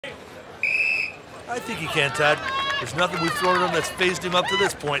I think he can, Todd. There's nothing we've thrown at him that's phased him up to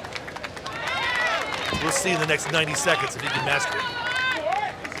this point. We'll see in the next 90 seconds if he can master it.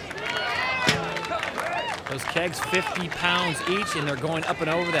 Those kegs, 50 pounds each, and they're going up and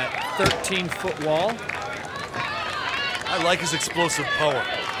over that 13-foot wall. I like his explosive power.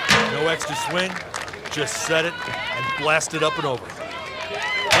 No extra swing, just set it and blast it up and over.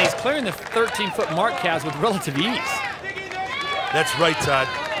 And he's clearing the 13-foot mark, Kaz, with relative ease. That's right, Todd.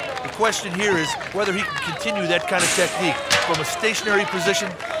 The question here is whether he can continue that kind of technique from a stationary position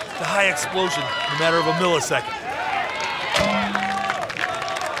to high explosion in a matter of a millisecond.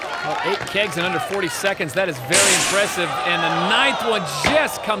 Well, 8 kegs in under 40 seconds. That is very impressive. And the 9th one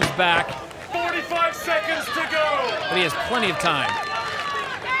just comes back. 45 seconds to go. But he has plenty of time.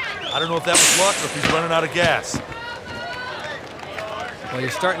 I don't know if that was luck or if he's running out of gas. Well, you're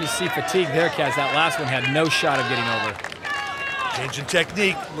starting to see fatigue there, Kaz. That last one had no shot of getting over. Changing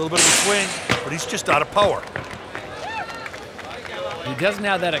technique, a little bit of a swing, but he's just out of power. He doesn't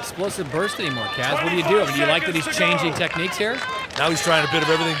have that explosive burst anymore, Kaz. What do you do? I mean, do you like that he's changing techniques here? Now he's trying a bit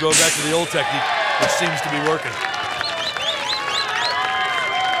of everything, going back to the old technique, which seems to be working.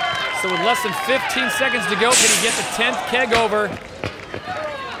 So with less than 15 seconds to go, can he get the 10th keg over?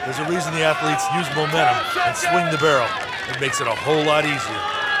 There's a reason the athletes use momentum and swing the barrel. It makes it a whole lot easier.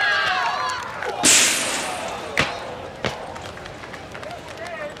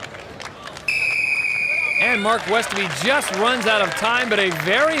 And Mark Westaby just runs out of time, but a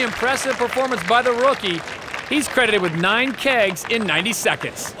very impressive performance by the rookie. He's credited with 9 kegs in 90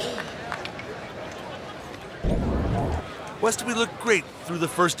 seconds. Westaby looked great through the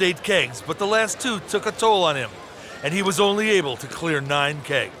first 8 kegs, but the last 2 took a toll on him, and he was only able to clear 9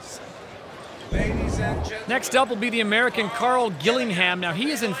 kegs. Next up will be the American Karl Gillingham. Now,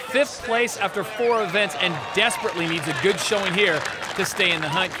 he is in 5th place after 4 events and desperately needs a good showing here to stay in the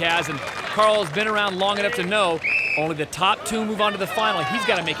hunt, Kaz. And Karl has been around long enough to know only the top 2 move on to the final. He's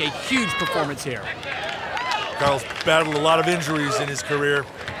got to make a huge performance here. Karl's battled a lot of injuries in his career,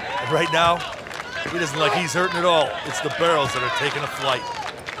 and right now, he doesn't like he's hurting at all. It's the barrels that are taking a flight.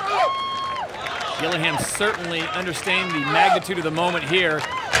 Gillingham certainly understanding the magnitude of the moment here.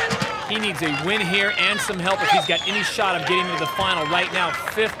 He needs a win here and some help if he's got any shot of getting to the final. Right now,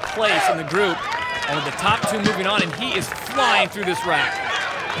 5th place in the group, and with the top 2 moving on, and he is flying through this rack.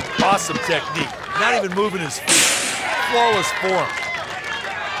 Awesome technique, not even moving his feet. Flawless form.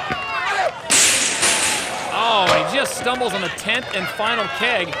 Oh, and he just stumbles on the 10th and final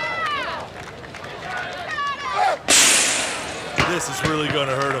keg. This is really going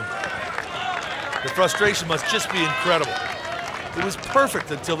to hurt him. The frustration must just be incredible. It was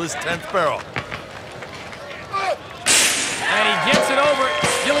perfect until this 10th barrel. And he gets it over.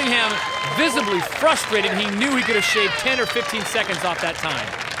 Gillingham visibly frustrated. He knew he could have shaved 10 or 15 seconds off that time.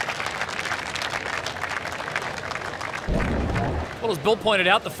 Well, as Bill pointed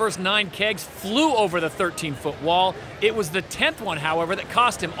out, the first 9 kegs flew over the 13-foot wall. It was the 10th one, however, that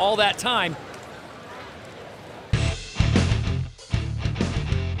cost him all that time